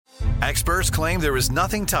Experts claim there is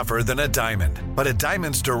nothing tougher than a diamond. But at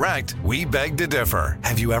Diamonds Direct, we beg to differ.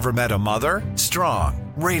 Have you ever met a mother?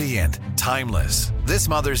 Strong, radiant, timeless. This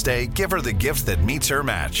Mother's Day, give her the gift that meets her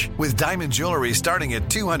match. With diamond jewelry starting at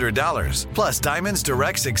 $200. Plus Diamonds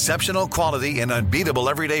Direct's exceptional quality and unbeatable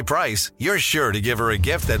everyday price, you're sure to give her a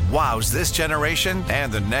gift that wows this generation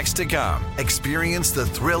and the next to come. Experience the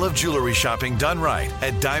thrill of jewelry shopping done right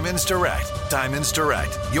at Diamonds Direct. Diamonds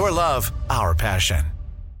Direct. Your love, our passion.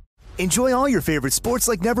 Enjoy all your favorite sports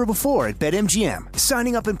like never before at BetMGM.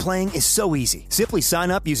 Signing up and playing is so easy. Simply sign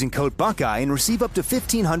up using code Buckeye and receive up to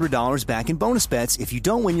 $1,500 back in bonus bets if you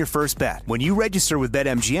don't win your first bet. When you register with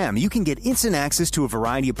BetMGM, you can get instant access to a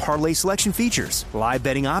variety of parlay selection features, live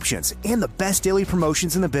betting options, and the best daily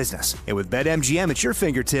promotions in the business. And with BetMGM at your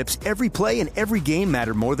fingertips, every play and every game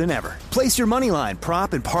matter more than ever. Place your moneyline,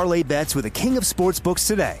 prop, and parlay bets with the king of sportsbooks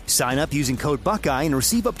today. Sign up using code Buckeye and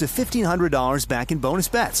receive up to $1,500 back in bonus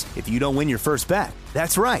bets if you don't win your first bet.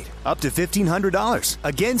 That's right, up to $1,500.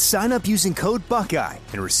 Again, sign up using code Buckeye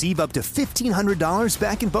and receive up to $1,500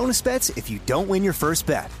 back in bonus bets if you don't win your first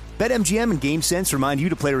bet. BetMGM and GameSense remind you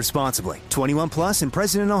to play responsibly. 21 plus and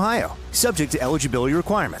present in Ohio. Subject to eligibility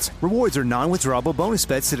requirements. Rewards are non-withdrawable bonus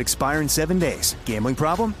bets that expire in 7 days. Gambling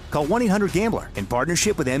problem? Call 1-800-GAMBLER in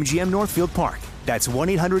partnership with MGM Northfield Park. That's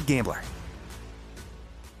 1-800-GAMBLER.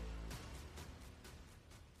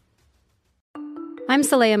 I'm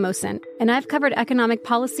Saleha Mohsin, and I've covered economic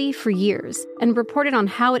policy for years and reported on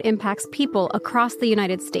how it impacts people across the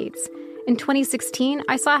United States. In 2016,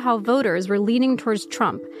 I saw how voters were leaning towards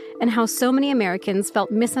Trump and how so many Americans felt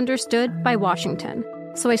misunderstood by Washington.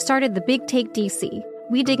 So I started The Big Take DC.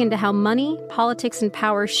 We dig into how money, politics, and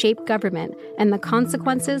power shape government and the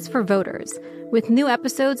consequences for voters. With new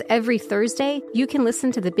episodes every Thursday, you can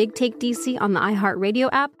listen to The Big Take DC on the iHeartRadio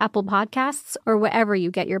app, Apple Podcasts, or wherever you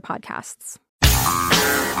get your podcasts.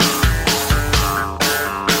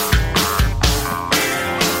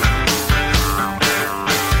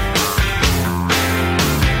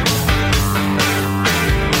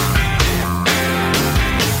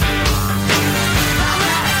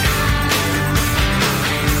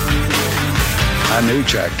 I knew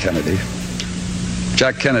Jack Kennedy.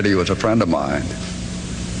 Jack Kennedy was a friend of mine.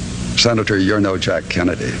 Senator, you're no Jack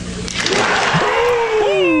Kennedy.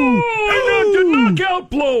 Knockout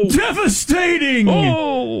blow. Devastating.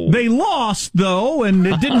 Oh. They lost, though, and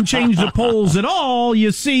it didn't change the polls at all.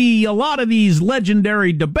 You see, a lot of these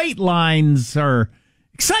legendary debate lines are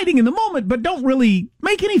exciting in the moment, but don't really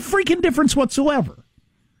make any freaking difference whatsoever.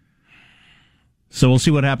 So we'll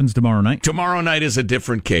see what happens tomorrow night. Tomorrow night is a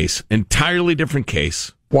different case, entirely different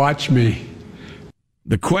case. Watch me.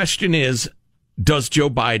 The question is, does Joe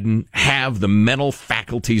Biden have the mental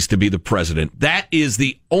faculties to be the president? That is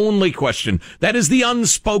the only question. That is the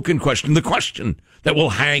unspoken question, the question that will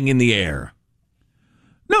hang in the air.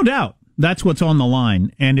 No doubt. That's what's on the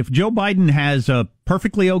line. And if Joe Biden has a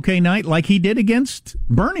perfectly okay night like he did against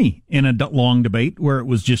Bernie in a long debate where it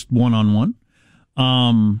was just one-on-one.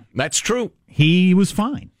 That's true. He was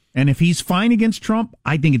fine. And if he's fine against Trump,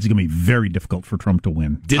 I think it's going to be very difficult for Trump to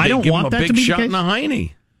win. Did they I don't give want him a that big to be shot the in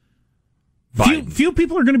case. the hiney? Few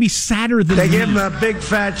people are going to be sadder than They me. give him a big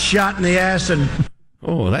fat shot in the ass and...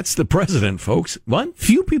 Oh, that's the president, folks. What?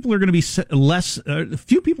 Few people are going to be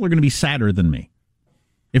few people are going to be sadder than me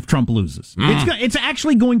if Trump loses. It's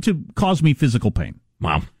actually going to cause me physical pain.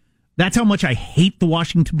 Wow. That's how much I hate the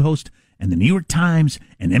Washington Post and the New York Times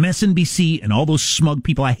and MSNBC and all those smug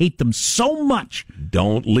people. I hate them so much.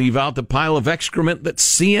 Don't leave out the pile of excrement that's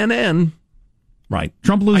CNN. Right.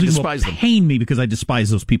 Trump I losing despise will them. pain me because I despise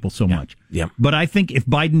those people so much. Yeah. But I think if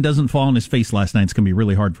Biden doesn't fall on his face last night, it's going to be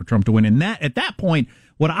really hard for Trump to win. And at that point,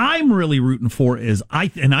 what I'm really rooting for is, I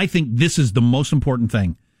think this is the most important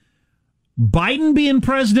thing. Biden being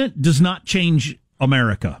president does not change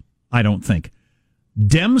America, I don't think.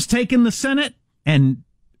 Dems taking the Senate and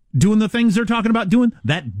doing the things they're talking about doing,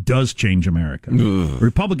 that does change America.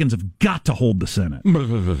 Republicans have got to hold the Senate.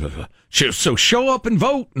 So show up and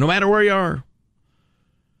vote, no matter where you are.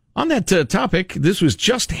 On that topic, this was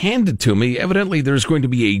just handed to me. Evidently, there's going to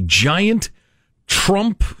be a giant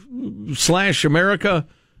Trump/America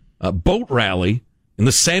boat rally in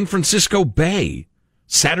the San Francisco Bay,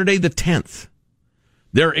 Saturday the 10th.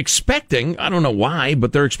 They're expecting, I don't know why,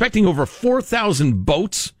 but they're expecting over 4,000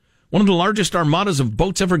 boats, one of the largest armadas of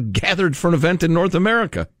boats ever gathered for an event in North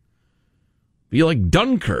America. Be like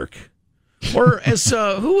Dunkirk. Or as,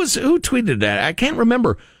 who tweeted that? I can't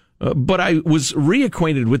remember. But I was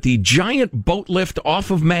reacquainted with the giant boat lift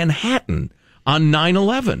off of Manhattan on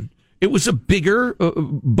 9/11. It was a bigger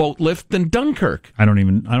boat lift than Dunkirk. I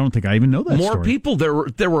don't think I even know that More story. people.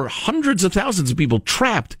 There were hundreds of thousands of people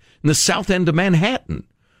trapped in the south end of Manhattan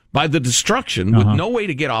by the destruction with no way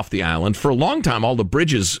to get off the island. For a long time, all the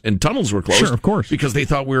bridges and tunnels were closed. Sure, of course. Because they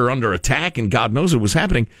thought we were under attack, and God knows what was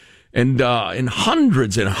happening. And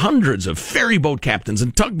hundreds of ferry boat captains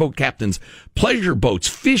and tugboat captains, pleasure boats,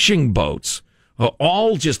 fishing boats,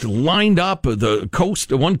 all just lined up.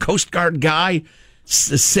 One Coast Guard guy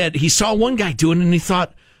said he saw one guy doing it, and he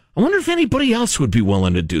thought, I wonder if anybody else would be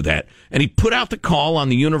willing to do that. And he put out the call on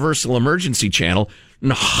the Universal Emergency Channel,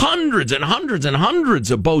 and hundreds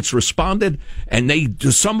of boats responded, and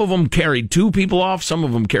some of them carried 2 people off, some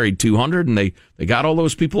of them carried 200, and they got all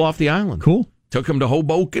those people off the island. Cool. Took them to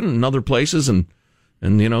Hoboken and other places, and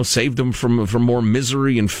saved them from more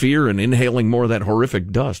misery and fear and inhaling more of that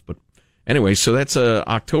horrific dust. But anyway, so that's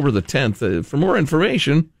October the 10th. For more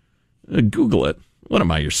information, Google it. What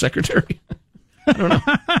am I, your secretary? I don't know.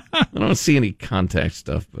 I don't see any contact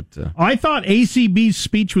stuff, but I thought ACB's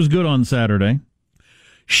speech was good on Saturday.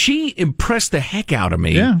 She impressed the heck out of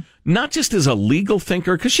me. Yeah. Not just as a legal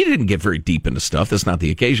thinker, because she didn't get very deep into stuff. That's not the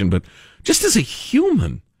occasion, but just as a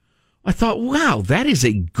human. I thought, wow, that is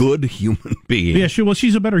a good human being. Yeah,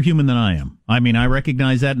 she's a better human than I am. I mean, I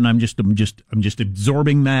recognize that, and I'm just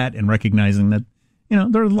absorbing that and recognizing that,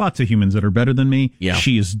 there are lots of humans that are better than me. Yeah.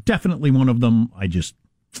 She is definitely one of them.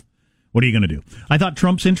 What are you going to do? I thought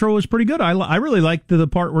Trump's intro was pretty good. I really liked the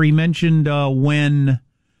part where he mentioned when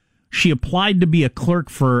she applied to be a clerk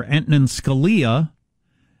for Antonin Scalia,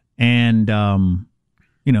 and,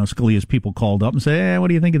 Scalia's people called up and said, hey, what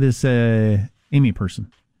do you think of this Amy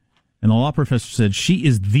person? And the law professor said, she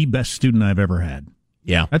is the best student I've ever had.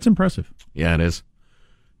 Yeah. That's impressive. Yeah, it is.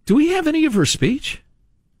 Do we have any of her speech?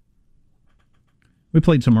 We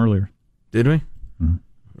played some earlier. Did we?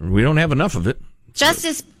 Mm-hmm. We don't have enough of it.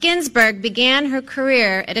 Justice Ginsburg began her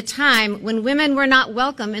career at a time when women were not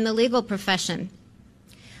welcome in the legal profession.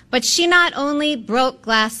 But she not only broke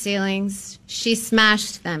glass ceilings, she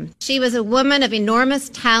smashed them. She was a woman of enormous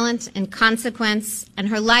talent and consequence, and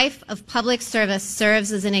her life of public service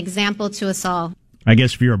serves as an example to us all. I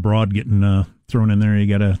guess if you're abroad getting thrown in there, you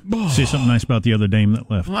got to say something nice about the other dame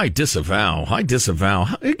that left. I disavow.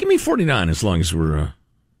 Give me 49 as long as we're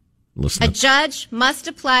listening. A judge must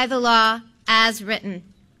apply the law as written.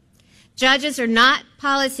 Judges are not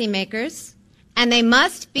policymakers, and they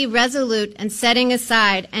must be resolute in setting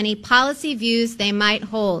aside any policy views they might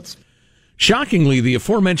hold. Shockingly, the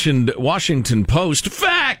aforementioned Washington Post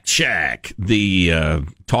fact check the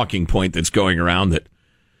talking point that's going around that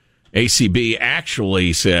ACB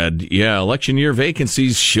actually said, election year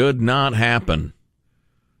vacancies should not happen.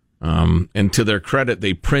 And to their credit,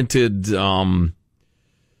 they printed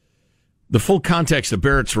the full context of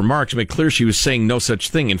Barrett's remarks, made clear she was saying no such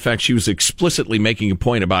thing. In fact, she was explicitly making a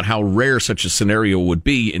point about how rare such a scenario would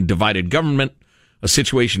be in divided government, a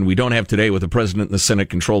situation we don't have today with the president and the Senate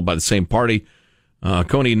controlled by the same party.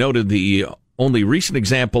 Coney noted the only recent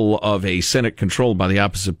example of a Senate controlled by the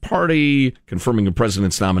opposite party confirming a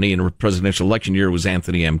president's nominee in a presidential election year was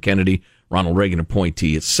Anthony M. Kennedy, Ronald Reagan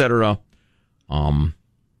appointee, etc.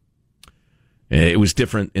 It was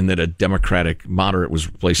different in that a Democratic moderate was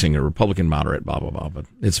replacing a Republican moderate, blah, blah, blah, but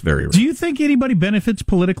it's very rare. Do you think anybody benefits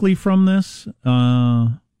politically from this?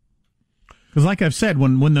 Because like I've said,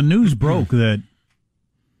 when the news broke that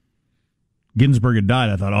Ginsburg had died,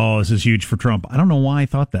 I thought, this is huge for Trump. I don't know why I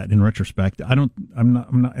thought that in retrospect. I think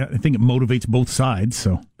it motivates both sides,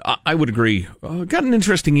 so. I would agree. Got an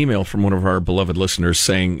interesting email from one of our beloved listeners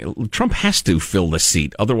saying Trump has to fill the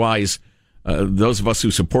seat. Otherwise, those of us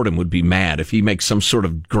who support him would be mad if he makes some sort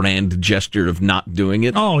of grand gesture of not doing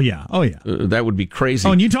it. Oh, yeah. That would be crazy.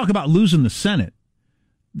 Oh, and you talk about losing the Senate.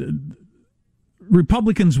 The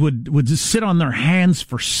Republicans would just sit on their hands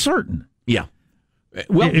for certain. Yeah.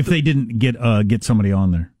 Well, if they didn't get somebody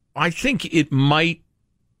on there. I think it might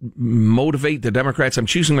motivate the Democrats. I'm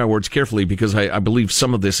choosing my words carefully because I believe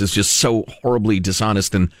some of this is just so horribly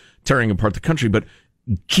dishonest and tearing apart the country, but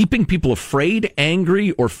keeping people afraid,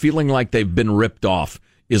 angry, or feeling like they've been ripped off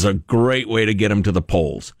is a great way to get them to the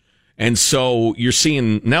polls. And so you're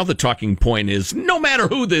seeing now the talking point is no matter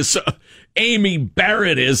who this Amy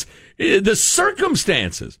Barrett is, the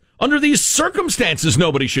circumstances. Under these circumstances,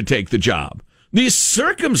 nobody should take the job. These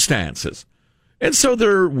circumstances. And so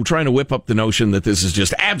they're trying to whip up the notion that this is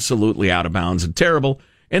just absolutely out of bounds and terrible.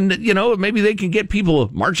 And, maybe they can get people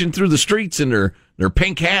marching through the streets in their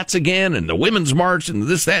pink hats again, and the women's march, and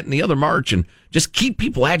this, that, and the other march, and just keep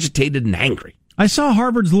people agitated and angry. I saw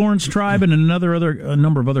Harvard's Lawrence Tribe and a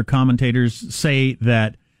number of other commentators say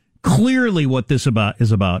that clearly what this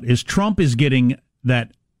is Trump is getting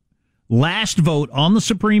that last vote on the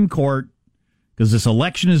Supreme Court, because this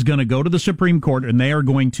election is going to go to the Supreme Court, and they are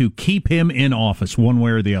going to keep him in office one way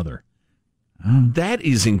or the other. That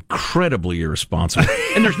is incredibly irresponsible.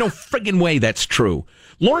 And there's no friggin' way that's true.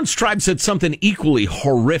 Lawrence Tribe said something equally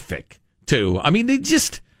horrific, too. I mean,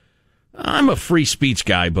 I'm a free speech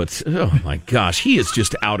guy, but, oh my gosh, he is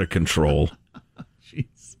just out of control.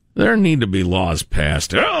 Jeez. There need to be laws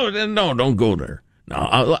passed. Oh, no, don't go there. No,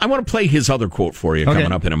 I want to play his other quote for you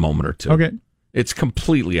coming up in a moment or two. Okay. It's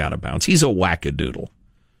completely out of bounds. He's a wackadoodle.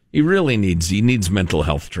 He really needs mental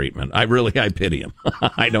health treatment. I pity him.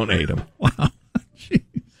 I don't hate him. Wow. Jeez.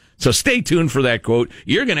 So stay tuned for that quote.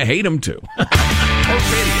 You're going to hate him too.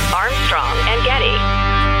 Armstrong and Getty.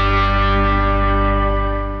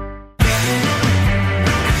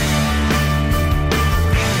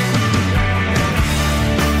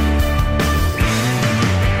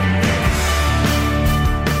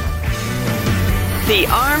 The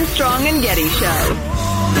Armstrong and Getty Show.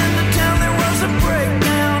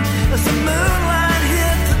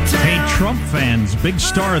 Hey, Trump fans, big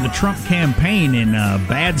star of the Trump campaign in a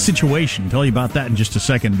bad situation. Tell you about that in just a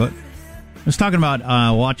second. But I was talking about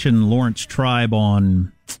watching Lawrence Tribe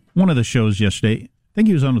on one of the shows yesterday. I think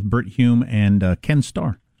he was on with Bert Hume and Ken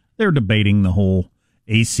Starr. They're debating the whole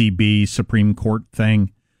ACB Supreme Court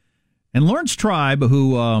thing. And Lawrence Tribe,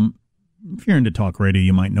 who, if you're into talk radio,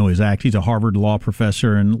 you might know his act. He's a Harvard law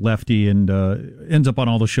professor and lefty and ends up on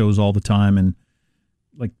all the shows all the time and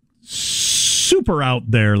like super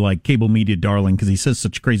out there, like cable media darling, because he says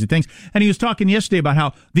such crazy things. And he was talking yesterday about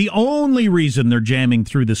how the only reason they're jamming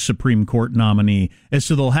through the Supreme Court nominee is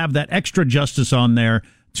so they'll have that extra justice on there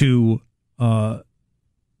to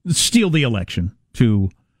steal the election,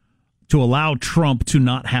 to allow Trump to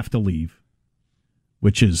not have to leave,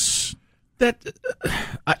 which is that.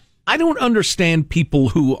 I don't understand people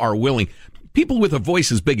who are willing, people with a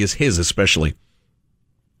voice as big as his especially,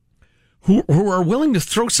 who are willing to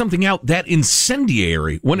throw something out that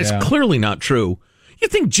incendiary when it's clearly not true. You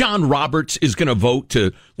think John Roberts is going to vote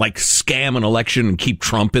to, like, scam an election and keep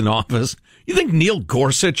Trump in office? You think Neil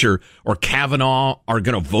Gorsuch or Kavanaugh are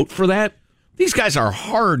going to vote for that? These guys are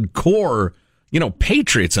hardcore,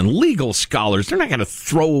 patriots and legal scholars. They're not going to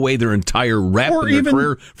throw away their entire rep and their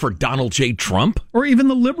career for Donald J. Trump. Or even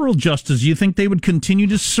the liberal justices. You think they would continue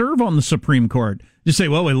to serve on the Supreme Court? Just say,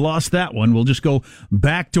 well, we lost that one. We'll just go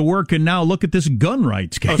back to work and now look at this gun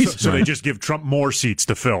rights case. So they just give Trump more seats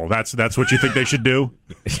to fill. That's what you think they should do?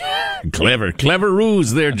 Clever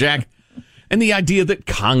ruse there, Jack. And the idea that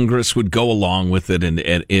Congress would go along with it and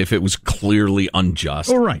if it was clearly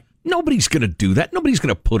unjust. All right. Nobody's going to do that. Nobody's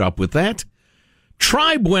going to put up with that.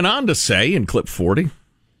 Tribe went on to say in clip 40,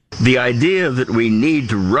 the idea that we need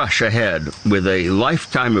to rush ahead with a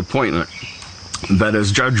lifetime appointment that,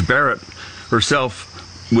 as Judge Barrett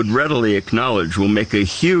herself would readily acknowledge, will make a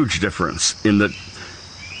huge difference in the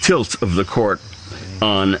tilt of the court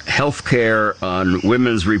on health care, on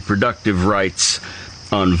women's reproductive rights,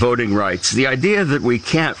 on voting rights. The idea that we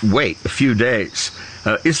can't wait a few days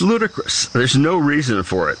is ludicrous. There's no reason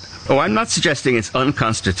for it. Oh, I'm not suggesting it's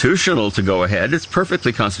unconstitutional to go ahead. It's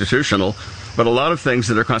perfectly constitutional, but a lot of things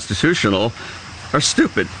that are constitutional are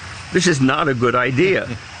stupid. This is not a good idea.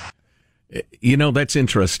 That's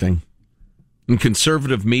interesting. In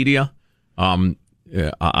conservative media,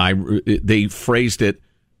 they phrased it,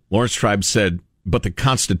 Lawrence Tribe said, but the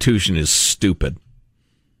Constitution is stupid.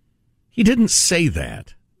 He didn't say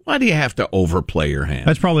that. Why do you have to overplay your hand?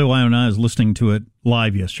 That's probably why when I was listening to it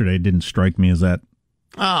live yesterday, it didn't strike me as that.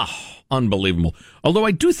 Unbelievable. Although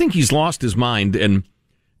I do think he's lost his mind,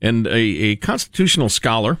 and a constitutional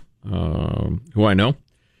scholar who I know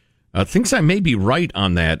thinks I may be right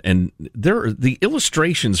on that. And there are the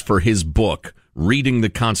illustrations for his book, Reading the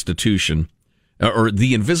Constitution, or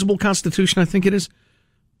The Invisible Constitution, I think it is.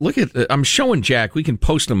 Look at, I'm showing Jack. We can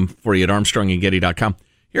post them for you at ArmstrongandGetty.com.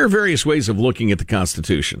 Here are various ways of looking at the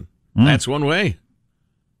Constitution. That's one way.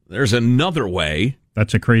 There's another way.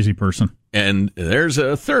 That's a crazy person. And there's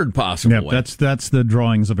a third possible way. That's the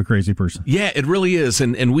drawings of a crazy person. Yeah, it really is.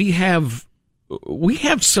 And we have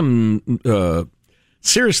some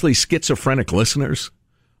seriously schizophrenic listeners.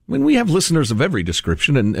 I mean, we have listeners of every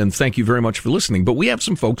description, and thank you very much for listening. But we have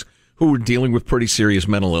some folks who are dealing with pretty serious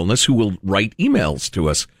mental illness who will write emails to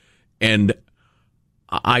us. And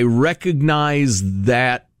I recognize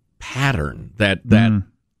that pattern, that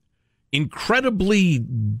incredibly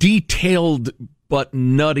detailed but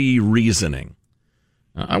nutty reasoning.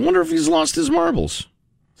 I wonder if he's lost his marbles.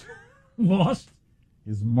 Lost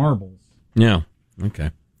his marbles. Yeah.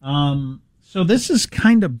 Okay. So this is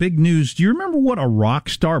kind of big news. Do you remember what a rock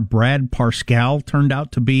star Brad Parscale turned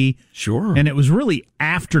out to be? Sure. And it was really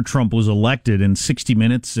after Trump was elected, and 60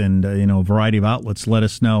 Minutes and a variety of outlets let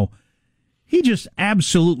us know he just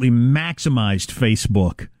absolutely maximized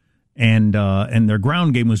Facebook, and their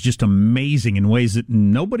ground game was just amazing in ways that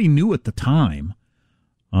nobody knew at the time.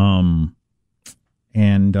 And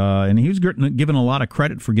he was given a lot of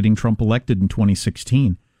credit for getting Trump elected in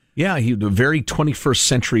 2016. Yeah, he had a very 21st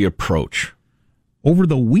century approach. Over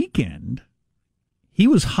the weekend, he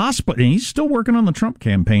was hospitalized, and he's still working on the Trump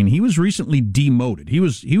campaign. He was recently demoted. He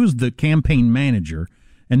was the campaign manager,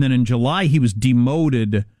 and then in July he was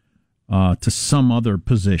demoted to some other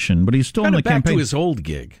position, but he's still in the campaign. Back to his old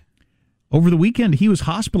gig. Over the weekend, he was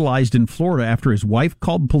hospitalized in Florida after his wife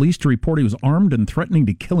called police to report he was armed and threatening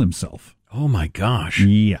to kill himself. Oh, my gosh.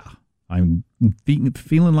 Yeah. I'm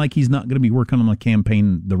feeling like he's not going to be working on the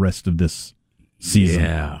campaign the rest of this season.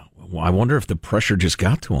 Yeah. Well, I wonder if the pressure just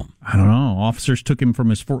got to him. I don't know. Officers took him from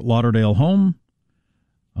his Fort Lauderdale home,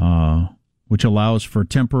 which allows for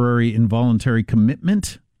temporary involuntary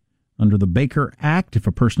commitment under the Baker Act if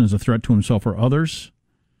a person is a threat to himself or others.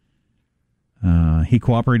 He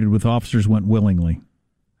cooperated with officers, went willingly.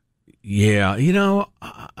 Yeah,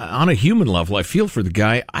 on a human level, I feel for the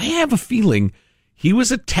guy. I have a feeling he was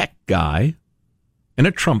a tech guy and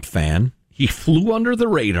a Trump fan. He flew under the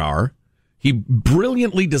radar. He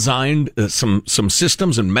brilliantly designed some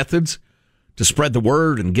systems and methods to spread the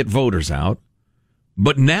word and get voters out.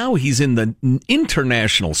 But now he's in the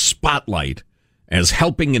international spotlight as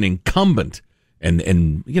helping an incumbent.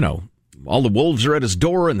 And all the wolves are at his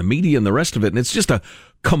door and the media and the rest of it. And it's just a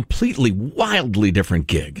completely wildly different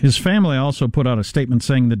gig. His family also put out a statement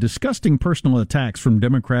saying the disgusting personal attacks from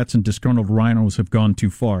Democrats and disgruntled rhinos have gone too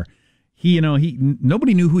far.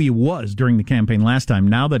 Nobody knew who he was during the campaign last time.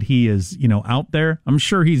 Now that he is, out there, I'm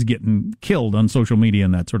sure he's getting killed on social media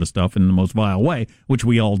and that sort of stuff in the most vile way, which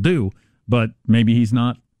we all do. But maybe he's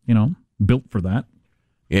not, built for that.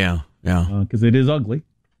 Yeah. Because it is ugly.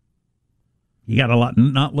 You got to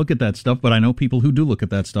not look at that stuff, but I know people who do look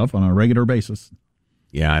at that stuff on a regular basis.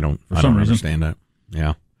 Yeah, I don't understand that.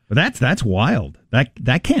 Yeah. But that's wild.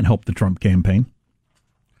 That can't help the Trump campaign.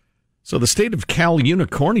 So the state of Cal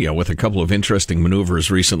Unicornia with a couple of interesting maneuvers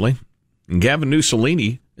recently. And Gavin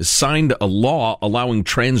Mussolini has signed a law allowing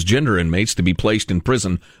transgender inmates to be placed in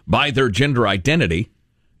prison by their gender identity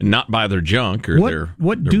and not by their junk or their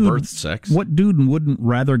birth sex. What dude wouldn't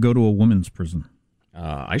rather go to a women's prison?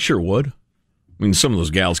 I sure would. I mean, some of those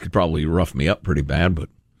gals could probably rough me up pretty bad, but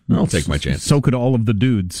I'll take my chances. So could all of the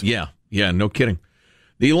dudes. Yeah, no kidding.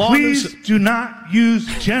 The law Please do not use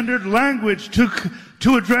gendered language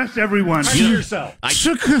to address everyone. Yourself. I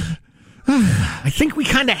think we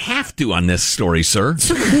kind of have to on this story, sir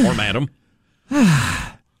or madam.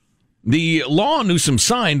 The law Newsom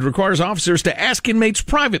signed requires officers to ask inmates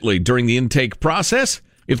privately during the intake process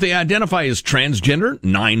if they identify as transgender,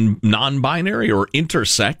 non-binary, or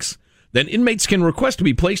intersex. Then inmates can request to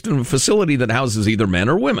be placed in a facility that houses either men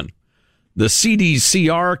or women. The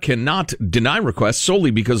CDCR cannot deny requests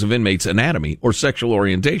solely because of inmates' anatomy or sexual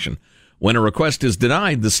orientation. When a request is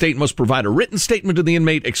denied, the state must provide a written statement to the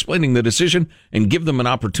inmate explaining the decision and give them an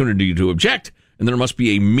opportunity to object, and there must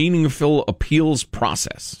be a meaningful appeals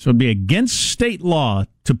process. So it'd be against state law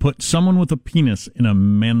to put someone with a penis in a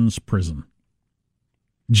men's prison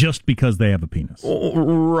just because they have a penis.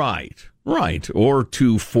 Right. Or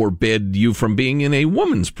to forbid you from being in a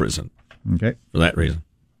woman's prison. Okay. For that reason.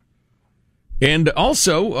 And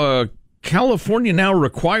also, California now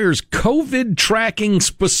requires COVID tracking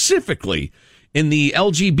specifically in the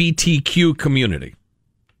LGBTQ community.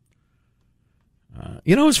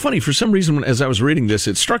 It's funny. For some reason, as I was reading this,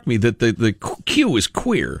 it struck me that the Q is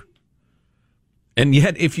queer. And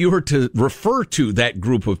yet, if you were to refer to that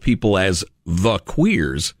group of people as the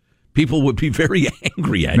queers, people would be very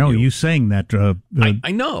angry at you. No, you saying that.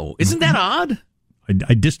 I know. Isn't that odd?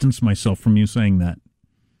 I distance myself from you saying that.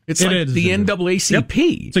 It's like the NAACP. Yep.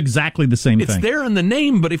 It's exactly the same thing. It's there in the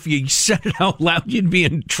name, but if you said it out loud, you'd be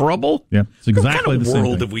in trouble. Yeah, it's exactly the same thing. What kind of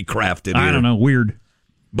world have we crafted here? I don't know. Weird.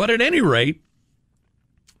 But at any rate,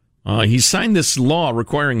 he signed this law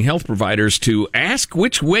requiring health providers to ask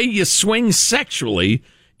which way you swing sexually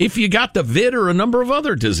if you got the vid or a number of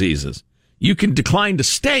other diseases. You can decline to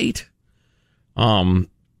state. But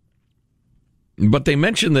they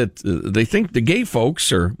mention that they think the gay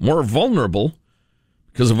folks are more vulnerable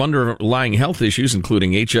because of underlying health issues,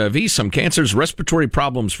 including HIV, some cancers, respiratory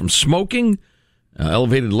problems from smoking,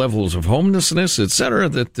 elevated levels of homelessness, etc.,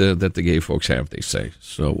 that the gay folks have, they say.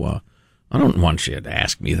 So I don't want you to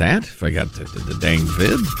ask me that if I got the dang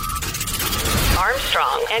vid.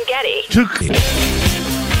 Armstrong and Getty.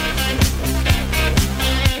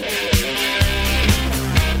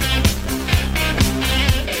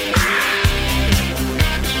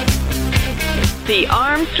 The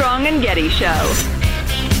Armstrong and Getty Show.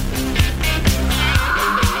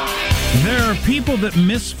 There are people that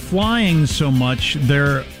miss flying so much,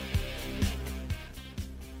 they're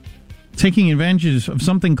taking advantage of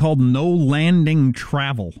something called no-landing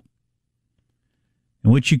travel,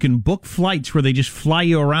 in which you can book flights where they just fly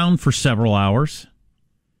you around for several hours,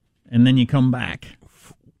 and then you come back.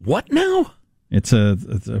 What now? It's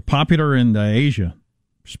popular in Asia,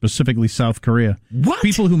 specifically South Korea. What?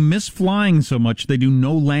 People who miss flying so much, they do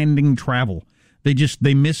no-landing travel.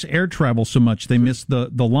 They miss air travel so much. They miss the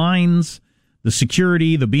lines, the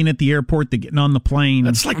security, the being at the airport, the getting on the plane.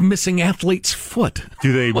 That's like missing athlete's foot.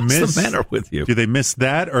 Do they What's the matter with you? Do they miss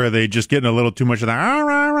that, or are they just getting a little too much of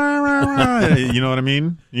that? You know what I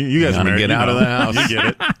mean? You guys are married. Get out of the house. You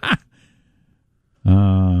get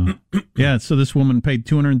it. Yeah, so this woman paid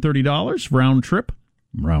 $230 round trip.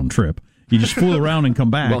 Round trip. You just flew around and come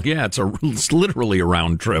back. Well, yeah, it's literally a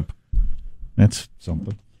round trip. That's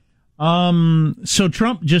something. So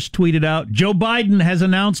Trump just tweeted out, Joe Biden has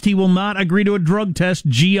announced he will not agree to a drug test.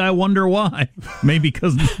 Gee, I wonder why. Maybe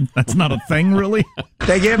because that's not a thing, really.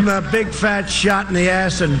 They gave him a big fat shot in the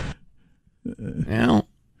ass and... Well,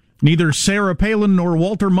 neither Sarah Palin nor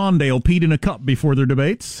Walter Mondale peed in a cup before their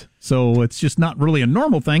debates, so it's just not really a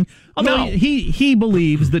normal thing. Although he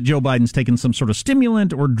believes that Joe Biden's taken some sort of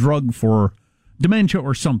stimulant or drug for dementia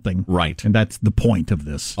or something. Right. And that's the point of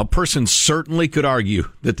this. A person certainly could argue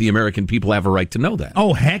that the American people have a right to know that.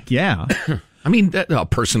 Oh, heck yeah. I mean, a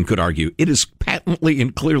person could argue it is patently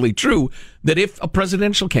and clearly true that if a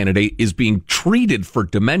presidential candidate is being treated for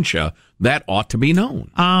dementia, that ought to be known.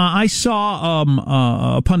 I saw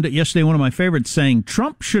a pundit yesterday, one of my favorites, saying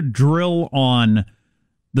Trump should drill on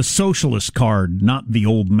the socialist card, not the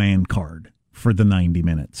old man card, for the 90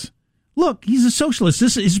 minutes. Look, he's a socialist.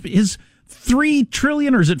 This is his $3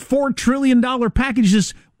 trillion, or is it $4 trillion package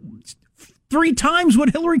is 3 times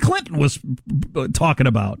what Hillary Clinton was talking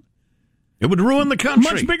about. It would ruin the country.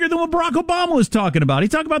 Much bigger than what Barack Obama was talking about. He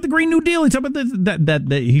talked about the Green New Deal. He talked about that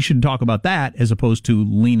he should talk about that as opposed to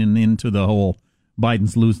leaning into the whole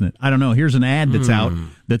Biden's losing it. I don't know. Here's an ad that's out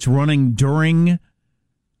that's running during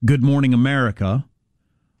Good Morning America.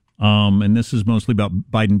 And this is mostly about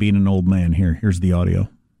Biden being an old man. Here's the audio.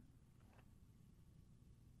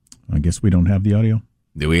 I guess we don't have the audio.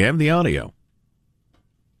 Do we have the audio?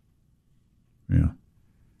 Yeah.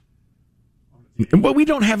 Well, we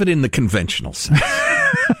don't have it in the conventional sense.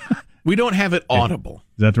 We don't have it audible.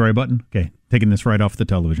 Is that the right button? Okay, taking this right off the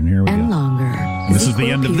television. Here we go. And longer. This is the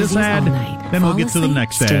end of this ad. Then we'll get to the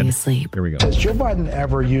next ad. Here we go. Has Joe Biden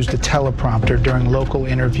ever used a teleprompter during local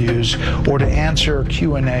interviews or to answer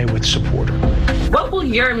Q&A with supporters? What will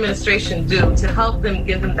your administration do to help them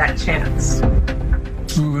give them that chance?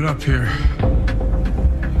 Move it up here.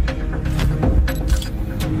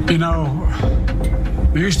 You know,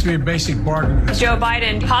 there used to be a basic bargain. Joe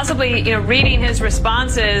Biden possibly, reading his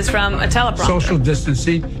responses from a teleprompter. Social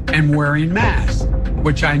distancing and wearing masks,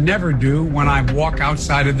 which I never do when I walk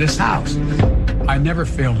outside of this house. I never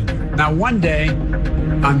fail to do. Now, one day,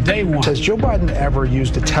 on day one... Has Joe Biden ever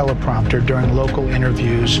used a teleprompter during local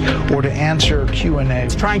interviews or to answer Q&A?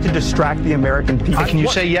 It's trying to distract the American people. Can you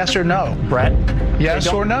say yes or no, Brett? Yes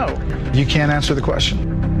or no? You can't answer the question.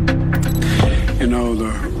 You know,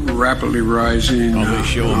 the rapidly rising... Oh, they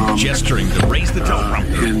show him gesturing to raise the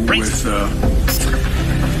teleprompter. And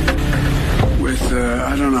with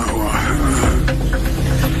I don't know...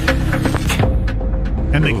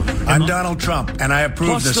 I'm Donald Trump, and I approve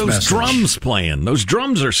Plus this those message. drums playing. Those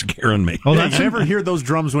drums are scaring me. Oh, you never hear those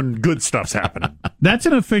drums when good stuff's happening. That's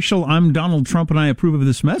an official I'm Donald Trump and I approve of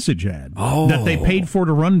this message ad that they paid for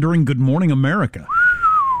to run during Good Morning America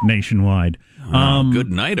nationwide.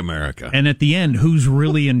 Good night, America. And at the end, who's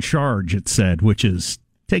really in charge, it said, which is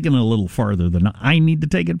taking it a little farther than I need to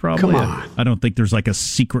take it, probably. Come on. I don't think there's like a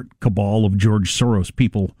secret cabal of George Soros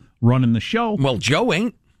people running the show. Well, Joe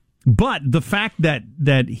ain't. But the fact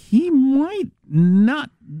that he might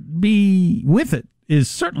not be with it is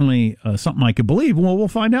certainly something I could believe. Well, we'll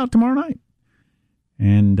find out tomorrow night.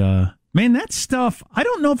 And, man, that stuff, I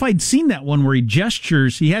don't know if I'd seen that one where he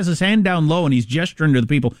gestures. He has his hand down low and he's gesturing to the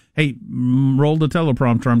people. Hey, roll the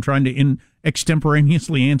teleprompter. I'm trying to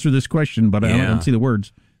extemporaneously answer this question, but I don't see the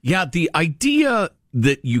words. Yeah, the idea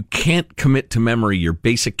that you can't commit to memory your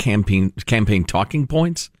basic campaign talking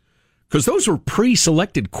points, because those were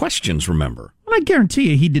pre-selected questions, remember? Well, I guarantee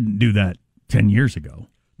you he didn't do that 10 years ago.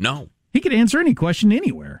 No. He could answer any question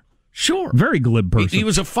anywhere. Sure. Very glib person. He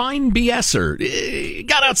was a fine BSer. He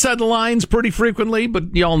got outside the lines pretty frequently,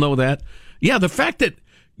 but y'all know that. Yeah, the fact that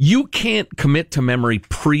you can't commit to memory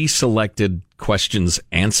pre-selected questions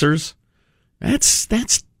answers,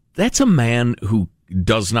 that's a man who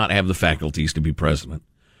does not have the faculties to be president.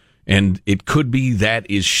 And it could be that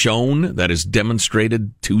is shown, that is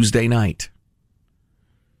demonstrated Tuesday night.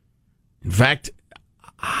 In fact,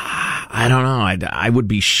 I don't know. I would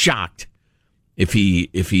be shocked if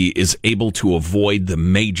he is able to avoid the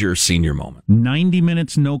major senior moment. 90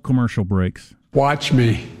 minutes, no commercial breaks. Watch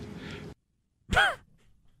me.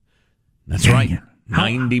 That's right.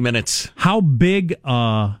 90 minutes. How big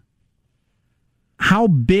a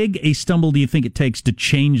stumble do you think it takes to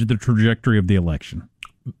change the trajectory of the election?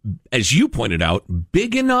 As you pointed out,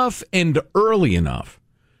 big enough and early enough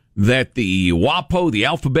that the WAPO, the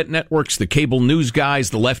alphabet networks, the cable news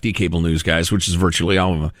guys, the lefty cable news guys, which is virtually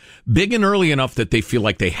all of them, big and early enough that they feel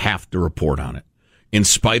like they have to report on it. In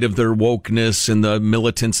spite of their wokeness and the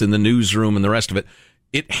militants in the newsroom and the rest of it,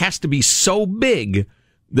 it has to be so big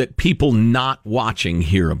that people not watching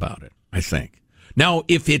hear about it, I think. Now,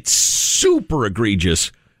 if it's super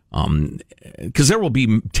egregious, because there will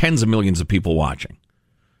be tens of millions of people watching,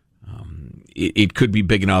 it could be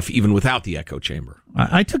big enough even without the echo chamber.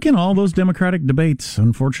 I took in all those Democratic debates,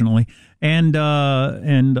 unfortunately, and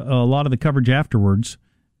a lot of the coverage afterwards.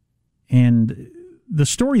 And the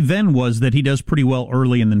story then was that he does pretty well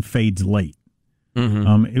early and then fades late.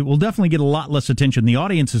 Mm-hmm. It will definitely get a lot less attention. The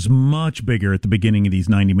audience is much bigger at the beginning of these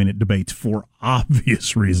 90-minute debates for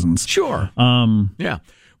obvious reasons. Sure. Yeah.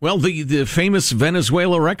 Well, the famous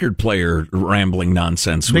Venezuela record player rambling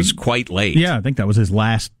nonsense was quite late. Yeah, I think that was his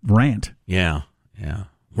last rant. Yeah.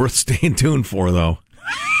 Worth staying tuned for, though.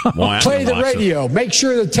 Play the radio. Make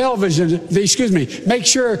sure the television, make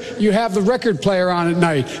sure you have the record player on at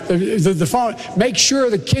night. The phone. Make sure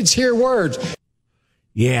the kids hear words.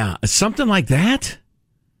 Yeah, something like that.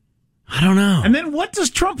 I don't know. And then what does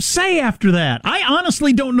Trump say after that? I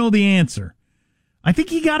honestly don't know the answer. I think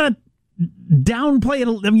he got to downplay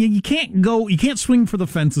it. I mean, you can't swing for the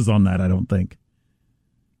fences on that, I don't think.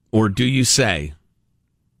 Or do you say,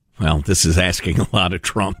 well, this is asking a lot of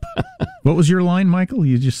Trump. What was your line, Michael?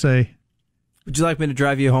 You just say, would you like me to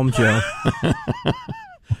drive you home, Joe?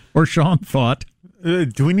 Or Sean thought.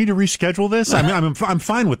 Do we need to reschedule this? I mean, I'm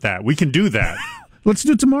fine with that. We can do that. Let's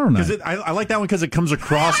do it tomorrow night. I like that one because it comes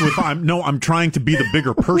across with I'm trying to be the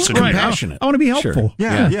bigger person. Right. Compassionate. I want to be helpful. Sure.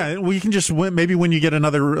 Yeah. We can just maybe when you get a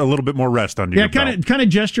little bit more rest under your belt. kind of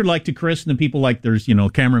gesture like to Chris and the people like there's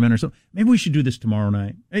cameramen or something. Maybe we should do this tomorrow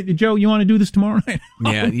night. Hey, Joe, you want to do this tomorrow night?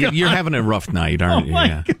 Yeah, you're having a rough night, aren't you?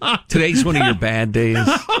 My God. Today's one of your bad days.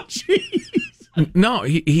 Oh, jeez. No,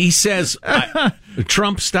 he says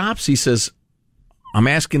Trump stops. He says, "I'm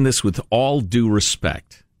asking this with all due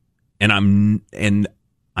respect, and I'm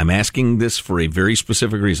asking this for a very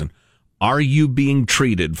specific reason. Are you being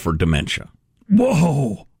treated for dementia?"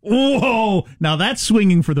 Whoa. Now that's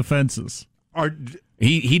swinging for the fences.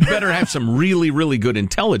 He'd better have some really, really good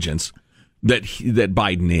intelligence that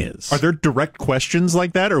Biden is. Are there direct questions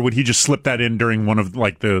like that, or would he just slip that in during one of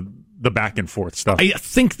like the back and forth stuff? I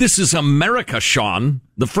think this is America, Sean.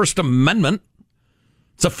 The First Amendment.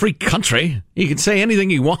 It's a free country. He can say anything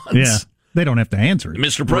he wants. Yeah. They don't have to answer it.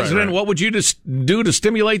 Mr. President, right. What would you do to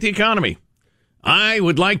stimulate the economy? I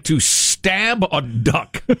would like to stab a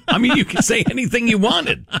duck. I mean, you can say anything you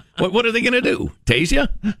wanted. What are they going to do? Tase you?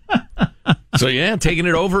 So, yeah, taking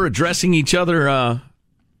it over, addressing each other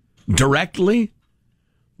directly.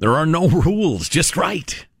 There are no rules, just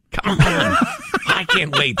right. Come on. I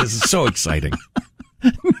can't wait. This is so exciting.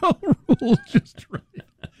 No rules, just right.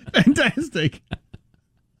 Fantastic.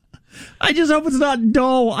 I just hope it's not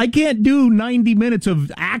dull. I can't do 90 minutes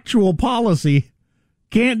of actual policy.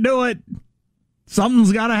 Can't do it.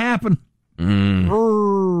 Something's got to happen.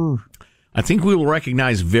 I think we will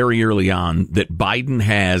recognize very early on that Biden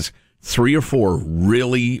has 3 or 4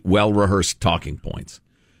 really well-rehearsed talking points,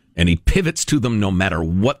 and he pivots to them no matter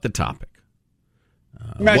what the topic.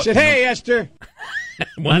 I said, "Hey, Esther."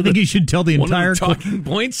 I think he should tell the entire talking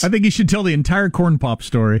points. I think he should tell the entire Corn Pop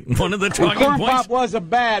story. One of the talking Corn points Pop was a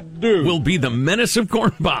bad dude. Will be the menace of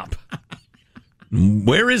Corn Pop.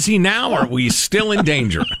 Where is he now? Are we still in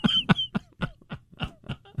danger?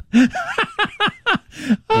 It'd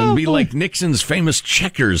be like Nixon's famous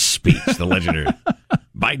checkers speech, the legendary.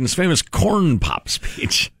 Biden's famous Corn Pop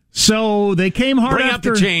speech. So they came hard Bring after...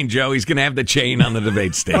 out the chain, Joe. He's going to have the chain on the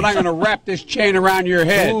debate stage. But I'm going to wrap this chain around your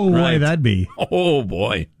head. Oh, boy, that'd be... Oh,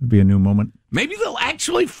 boy. That'd be a new moment. Maybe they'll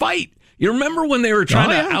actually fight. You remember when they were trying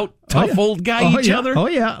to out-tough old guy each other? Oh,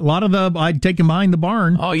 yeah. A lot of I'd take him behind the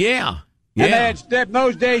barn. Oh, yeah. Yeah. And in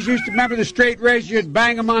those days, you used to remember the straight race. You'd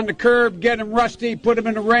bang them on the curb, get them rusty, put them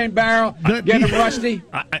in a rain barrel, get them rusty.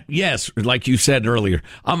 Yes, like you said earlier.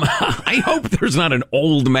 I hope there's not an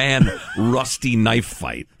old man rusty knife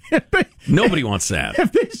fight. Nobody wants that.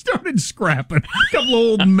 If they started scrapping, a couple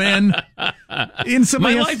old men,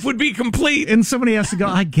 my life would be complete. And somebody has to go,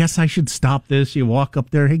 I guess I should stop this. You walk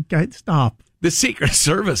up there, hey, guys, stop. The Secret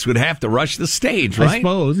Service would have to rush the stage, right? I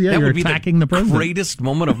suppose, yeah. That you're would be attacking the president. Greatest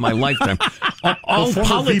moment of my lifetime. All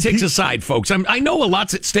politics aside, folks, I know a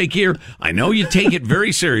lot's at stake here. I know you take it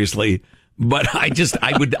very seriously, but I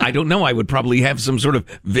don't know. I would probably have some sort of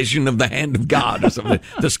vision of the hand of God or something.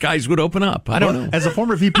 The skies would open up. I don't know. As a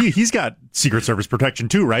former VP, he's got Secret Service protection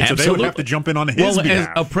too, right? Absolutely. So they would have to jump in on his behalf.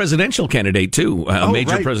 As a presidential candidate too,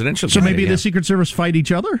 major presidential so candidate. Maybe the Secret Service fight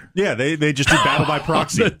each other? Yeah, they just do battle by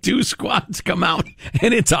proxy. The two squads come out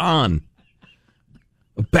and it's on.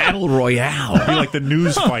 A battle royale. It'd be like the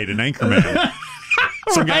news fight in Anchorman.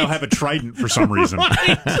 Some guy will have a trident for some reason.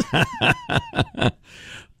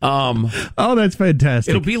 Oh, that's fantastic.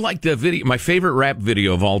 It'll be like the video, my favorite rap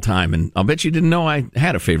video of all time, and I'll bet you didn't know I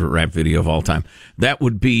had a favorite rap video of all time. That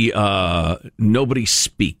would be Nobody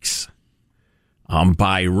Speaks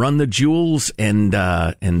by Run the Jewels, and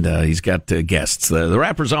he's got guests. The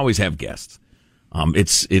rappers always have guests.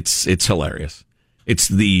 It's hilarious.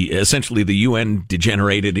 It's essentially the UN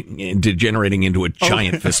degenerating into a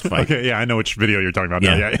giant fist fight. Okay, yeah, I know which video you're talking about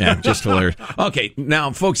now. Yeah, just hilarious. Okay,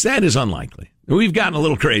 now, folks, that is unlikely. We've gotten a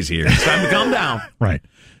little crazy here. It's time to calm down. Right.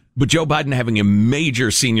 But Joe Biden having a major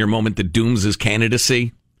senior moment that dooms his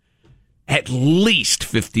candidacy, at least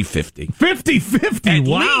 50-50. 50-50? At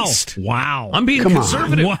Wow. least. Wow. I'm being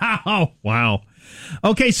conservative. Wow.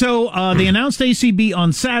 Okay, so they announced ACB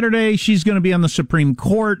on Saturday. She's going to be on the Supreme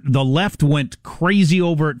Court. The left went crazy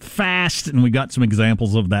over it fast, and we got some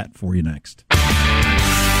examples of that for you next.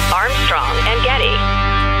 Armstrong and Getty.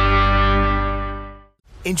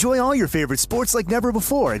 Enjoy all your favorite sports like never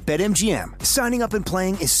before at BetMGM. Signing up and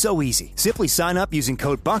playing is so easy. Simply sign up using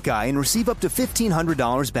code Buckeye and receive up to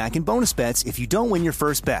 $1,500 back in bonus bets if you don't win your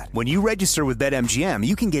first bet. When you register with BetMGM,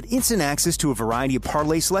 you can get instant access to a variety of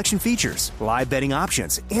parlay selection features, live betting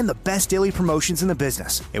options, and the best daily promotions in the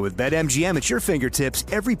business. And with BetMGM at your fingertips,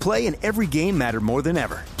 every play and every game matter more than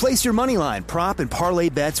ever. Place your moneyline, prop, and parlay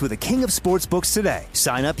bets with the king of sportsbooks today.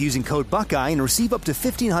 Sign up using code Buckeye and receive up to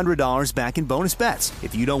 $1,500 back in bonus bets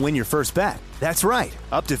if you don't win your first bet. That's right,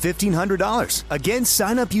 up to $1,500. Again,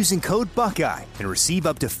 sign up using code Buckeye and receive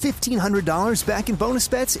up to $1,500 back in bonus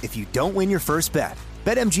bets if you don't win your first bet.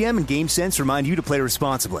 BetMGM and GameSense remind you to play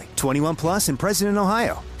responsibly. 21 plus and present in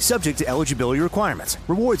Ohio. Subject to eligibility requirements.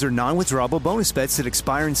 Rewards are non-withdrawable bonus bets that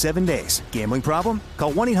expire in 7 days. Gambling problem?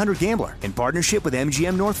 Call 1-800-GAMBLER in partnership with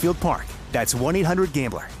MGM Northfield Park. That's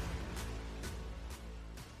 1-800-GAMBLER.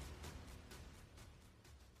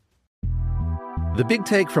 The Big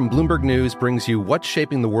Take from Bloomberg News brings you what's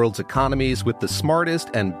shaping the world's economies with the smartest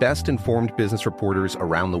and best-informed business reporters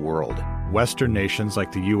around the world. Western nations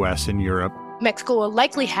like the U.S. and Europe. Mexico will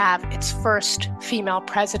likely have its first female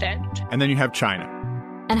president. And then you have China.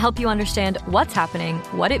 And help you understand what's happening,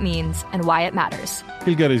 what it means, and why it matters.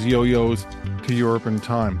 He'll get his yo-yos to Europe in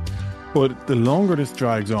time. But the longer this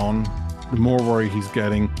drags on, the more worried he's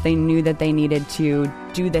getting. They knew that they needed to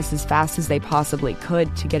do this as fast as they possibly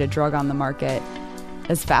could to get a drug on the market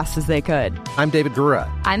as fast as they could. I'm David Gura.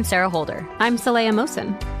 I'm Sarah Holder. I'm Saleha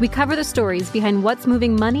Mohsen. We cover the stories behind what's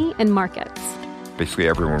moving money and markets. Basically,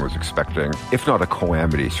 everyone was expecting, if not a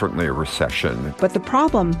calamity, certainly a recession. But the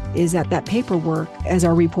problem is that paperwork, as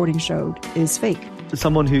our reporting showed, is fake. As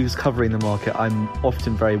someone who's covering the market, I'm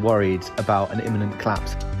often very worried about an imminent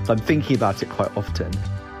collapse. So I'm thinking about it quite often.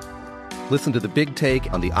 Listen to The Big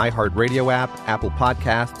Take on the iHeartRadio app, Apple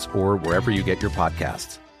Podcasts, or wherever you get your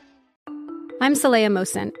podcasts. I'm Saleha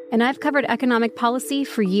Mohsen, and I've covered economic policy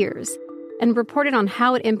for years and reported on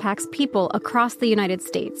how it impacts people across the United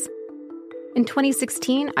States. In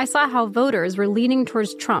 2016, I saw how voters were leaning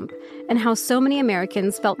towards Trump and how so many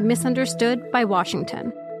Americans felt misunderstood by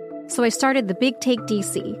Washington. So I started The Big Take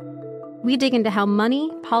DC. We dig into how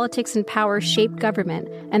money, politics, and power shape government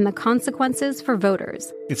and the consequences for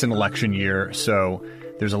voters. It's an election year, so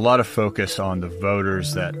there's a lot of focus on the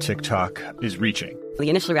voters that TikTok is reaching. The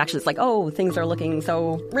initial reaction is like, oh, things are looking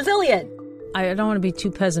so resilient. I don't want to be too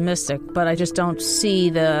pessimistic, but I just don't see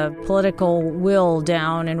the political will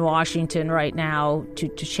down in Washington right now to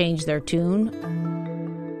change their tune.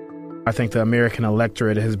 I think the American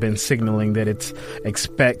electorate has been signaling that it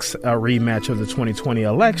expects a rematch of the 2020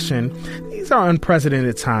 election. These are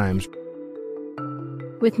unprecedented times.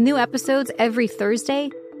 With new episodes every Thursday,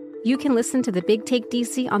 you can listen to The Big Take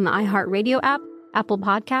DC on the iHeartRadio app, Apple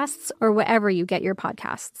Podcasts, or wherever you get your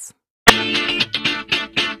podcasts.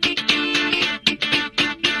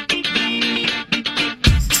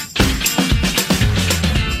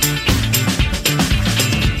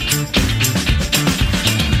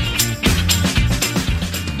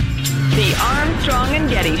 The Armstrong and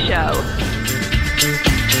Getty Show.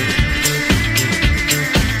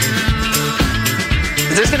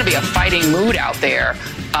 There's going to be a fighting mood out there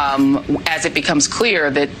as it becomes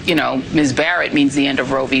clear that, Ms. Barrett means the end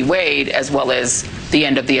of Roe v. Wade as well as the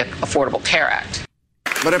end of the Affordable Care Act.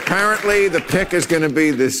 But apparently the pick is going to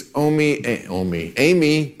be this Amy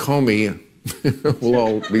Comey. We'll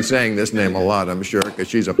all be saying this name a lot, I'm sure, because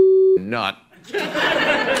she's a nut.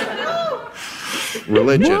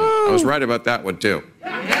 Religion. Whoa. I was right about that one, too.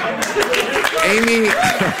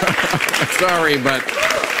 Sorry, but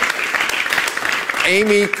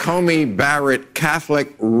Amy Comey Barrett,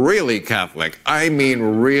 Catholic, really Catholic. I mean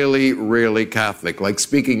really, really Catholic, like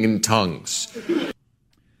speaking in tongues.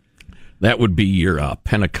 That would be your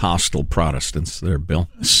Pentecostal Protestants there, Bill.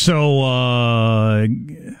 So,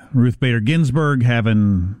 Ruth Bader Ginsburg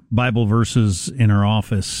having Bible verses in her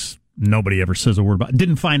office. Nobody ever says a word about it.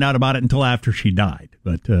 Didn't find out about it until after she died.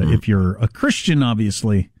 But if you're a Christian,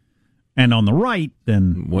 obviously, and on the right,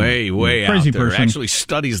 then way crazy out there. person. Actually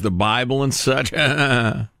studies the Bible and such.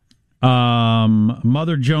 Mother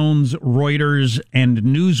Jones, Reuters, and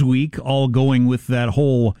Newsweek all going with that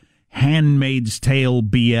whole Handmaid's Tale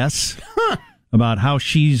BS about how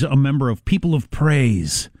she's a member of People of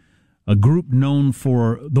Praise, a group known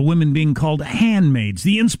for the women being called handmaids,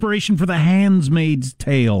 the inspiration for the Handmaid's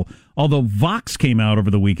Tale. Although Vox came out over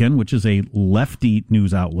the weekend, which is a lefty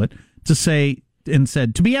news outlet, to say and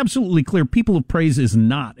said, to be absolutely clear, People of Praise is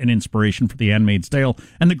not an inspiration for the Handmaid's Tale,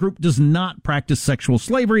 and the group does not practice sexual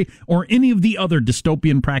slavery or any of the other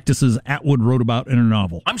dystopian practices Atwood wrote about in her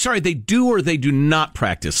novel. I'm sorry, they do or they do not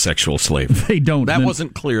practice sexual slavery? They don't. That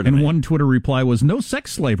wasn't clear to me. And one Twitter reply was, no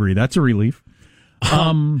sex slavery. That's a relief.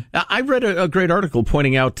 I read a great article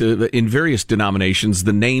pointing out in various denominations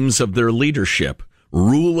the names of their leadership.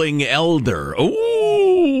 Ruling elder.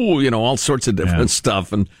 Ooh, all sorts of different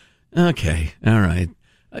stuff. And okay, all right.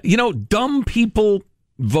 Dumb people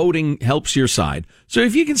voting helps your side. So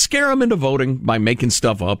if you can scare them into voting by making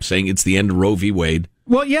stuff up, saying it's the end of Roe v. Wade.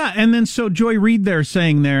 Well, yeah, and then so Joy Reid there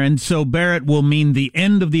saying there, and so Barrett will mean the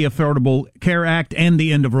end of the Affordable Care Act and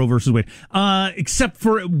the end of Roe versus Wade. Except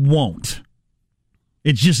for it won't.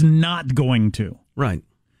 It's just not going to. Right.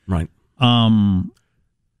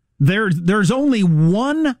 There's only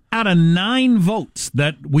 1 out of 9 votes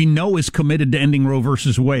that we know is committed to ending Roe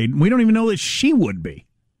versus Wade. We don't even know that she would be.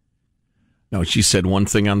 No, she said one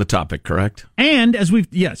thing on the topic, correct? And as we've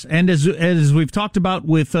talked about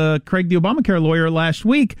with Craig, the Obamacare lawyer, last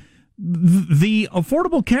week, the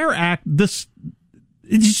Affordable Care Act, the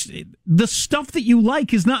stuff that you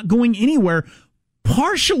like is not going anywhere,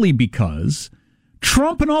 partially because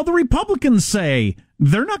Trump and all the Republicans say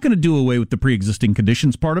they're not going to do away with the pre-existing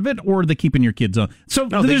conditions part of it, or the keeping your kids on. So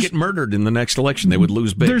no, they get murdered in the next election. They would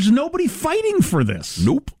lose big. There's nobody fighting for this.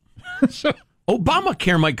 Nope. So,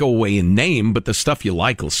 Obamacare might go away in name, but the stuff you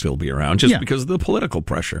like will still be around just because of the political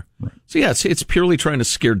pressure. Right. So yeah, it's purely trying to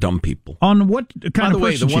scare dumb people. On what kind of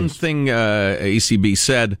way, the one thing ACB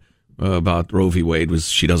said about Roe v. Wade was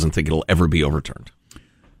she doesn't think it'll ever be overturned.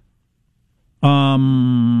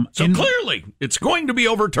 Clearly, it's going to be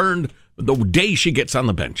overturned the day she gets on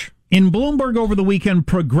the bench. In Bloomberg over the weekend,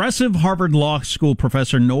 progressive Harvard Law School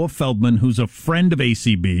professor Noah Feldman, who's a friend of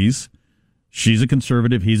ACB's, she's a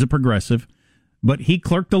conservative, he's a progressive, but he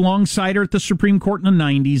clerked alongside her at the Supreme Court in the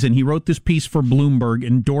 90s, and he wrote this piece for Bloomberg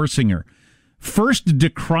endorsing her. First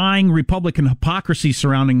decrying Republican hypocrisy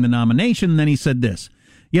surrounding the nomination, then he said this: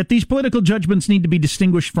 yet these political judgments need to be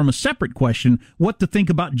distinguished from a separate question, what to think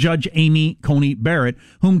about Judge Amy Coney Barrett,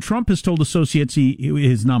 whom Trump has told associates he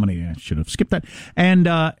is nominating. I should have skipped that. And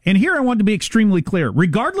here I want to be extremely clear.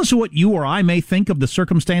 Regardless of what you or I may think of the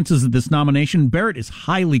circumstances of this nomination, Barrett is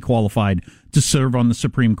highly qualified to serve on the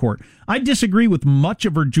Supreme Court. I disagree with much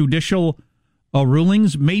of her judicial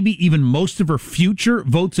rulings, maybe even most of her future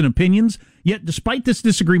votes and opinions. Yet, despite this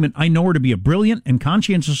disagreement, I know her to be a brilliant and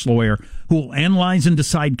conscientious lawyer who will analyze and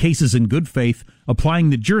decide cases in good faith, applying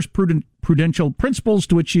the jurisprudential principles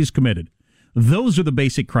to which she is committed. Those are the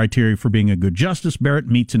basic criteria for being a good justice. Barrett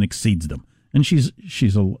meets and exceeds them. And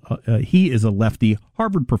he is a lefty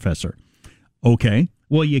Harvard professor. Okay.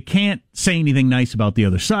 Well, you can't say anything nice about the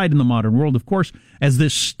other side in the modern world, of course. As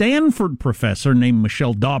this Stanford professor named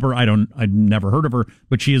Michelle Dauber, I've never heard of her,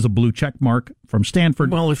 but she is a blue check mark from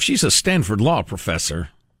Stanford. Well, if she's a Stanford law professor,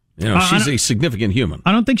 She's a significant human.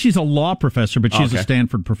 I don't think she's a law professor, but she's a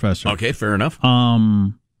Stanford professor. Okay, fair enough.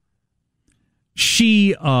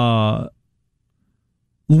 She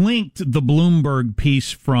linked the Bloomberg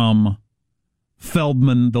piece from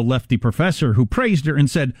Feldman, the lefty professor, who praised her and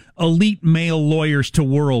said, elite male lawyers to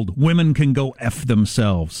world, women can go F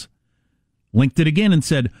themselves. Linked it again and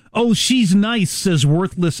said, oh, she's nice, says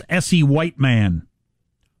worthless S.E. white man.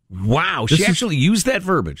 Wow, she actually used that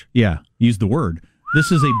verbiage. Yeah, used the word.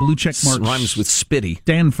 This is a blue check mark. Rhymes with spitty.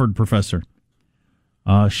 Stanford professor.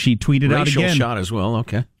 She tweeted out again. Racial shot as well,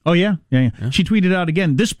 okay. Oh, yeah. She tweeted out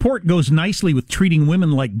again, this port goes nicely with treating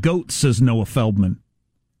women like goats, says Noah Feldman.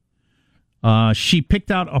 She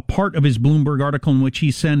picked out a part of his Bloomberg article in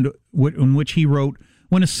which he wrote,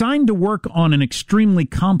 when assigned to work on an extremely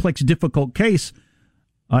complex, difficult case,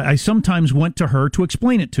 I sometimes went to her to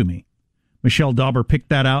explain it to me. Michelle Dauber picked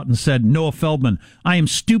that out and said, Noah Feldman, I am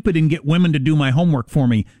stupid and get women to do my homework for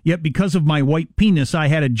me, yet because of my white penis, I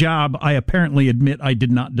had a job I apparently admit I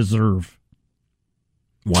did not deserve.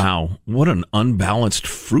 Wow, what an unbalanced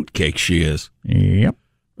fruitcake she is. Yep.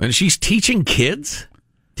 And she's teaching kids?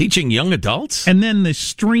 Teaching young adults? And then the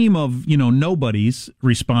stream of, nobodies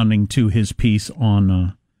responding to his piece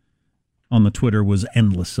on the Twitter was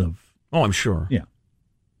endless of. Oh, I'm sure. Yeah.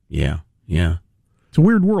 Yeah. It's a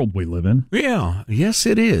weird world we live in. Yeah, yes,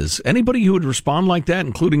 it is. Anybody who would respond like that,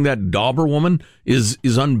 including that Dauber woman, is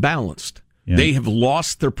unbalanced. Yeah. They have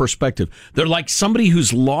lost their perspective. They're like somebody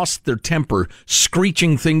who's lost their temper,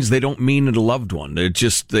 screeching things they don't mean in a loved one. It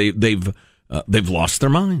just they've lost their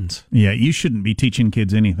minds. Yeah, you shouldn't be teaching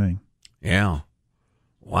kids anything. Yeah.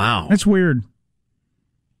 Wow. That's weird.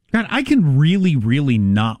 God, I can really, really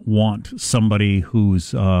not want somebody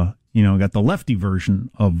who's got the lefty version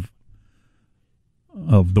of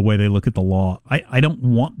the way they look at the law. I don't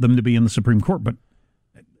want them to be in the Supreme Court, but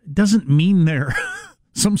it doesn't mean they're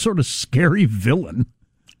some sort of scary villain.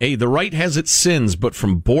 Hey, the right has its sins, but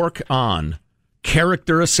from Bork on,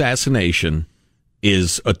 character assassination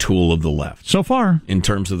is a tool of the left. So far. In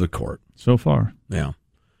terms of the court. So far. Yeah.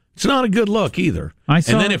 It's not a good look either. And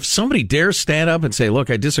then if somebody dares stand up and say, look,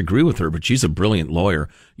 I disagree with her, but she's a brilliant lawyer,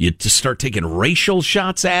 you just start taking racial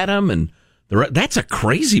shots at him, and that's a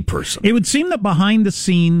crazy person. It would seem that behind the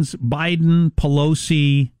scenes, Biden,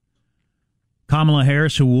 Pelosi, Kamala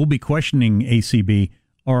Harris, who will be questioning ACB,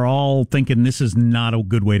 are all thinking this is not a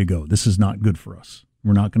good way to go. This is not good for us.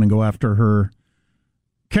 We're not going to go after her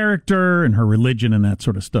character and her religion and that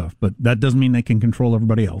sort of stuff. But that doesn't mean they can control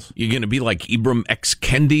everybody else. You're going to be like Ibram X.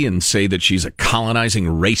 Kendi and say that she's a colonizing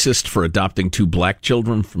racist for adopting 2 black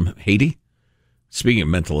children from Haiti? Speaking of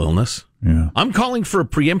mental illness, I'm calling for a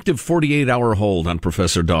preemptive 48-hour hold on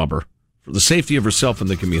Professor Dauber for the safety of herself and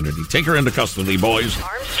the community. Take her into custody, boys.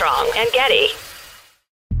 Armstrong and Getty.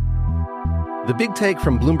 The Big Take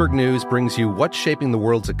from Bloomberg News brings you what's shaping the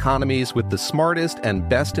world's economies with the smartest and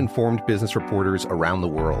best-informed business reporters around the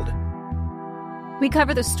world. We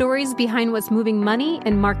cover the stories behind what's moving money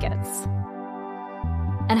and markets,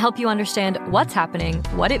 and help you understand what's happening,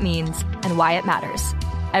 what it means, and why it matters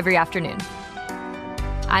every afternoon.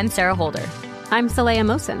 I'm Sarah Holder. I'm Saleha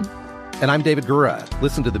Mohsin. And I'm David Gura.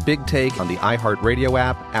 Listen to The Big Take on the iHeartRadio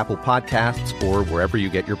app, Apple Podcasts, or wherever you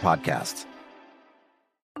get your podcasts.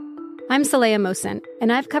 I'm Saleha Mohsin,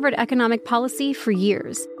 and I've covered economic policy for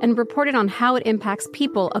years and reported on how it impacts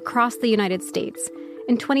people across the United States.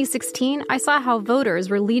 In 2016, I saw how voters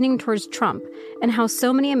were leaning towards Trump and how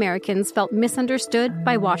so many Americans felt misunderstood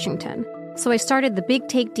by Washington. So I started The Big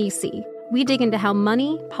Take DC. We dig into how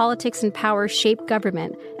money, politics, and power shape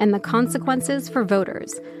government and the consequences for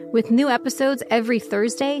voters. With new episodes every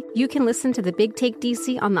Thursday, you can listen to The Big Take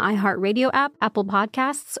DC on the iHeartRadio app, Apple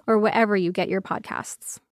Podcasts, or wherever you get your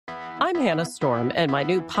podcasts. I'm Hannah Storm, and my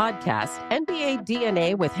new podcast, NBA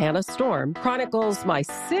DNA with Hannah Storm, chronicles my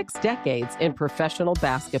 6 decades in professional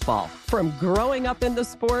basketball. From growing up in the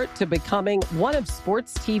sport to becoming one of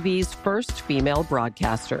sports TV's first female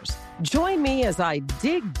broadcasters. Join me as I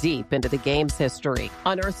dig deep into the game's history,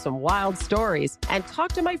 unearth some wild stories, and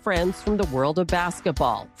talk to my friends from the world of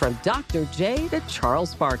basketball, from Dr. J to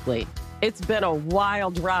Charles Barkley. It's been a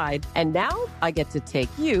wild ride, and now I get to take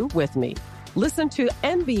you with me. Listen to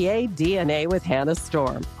NBA DNA with Hannah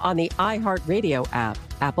Storm on the iHeartRadio app,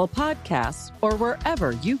 Apple Podcasts, or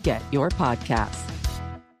wherever you get your podcasts.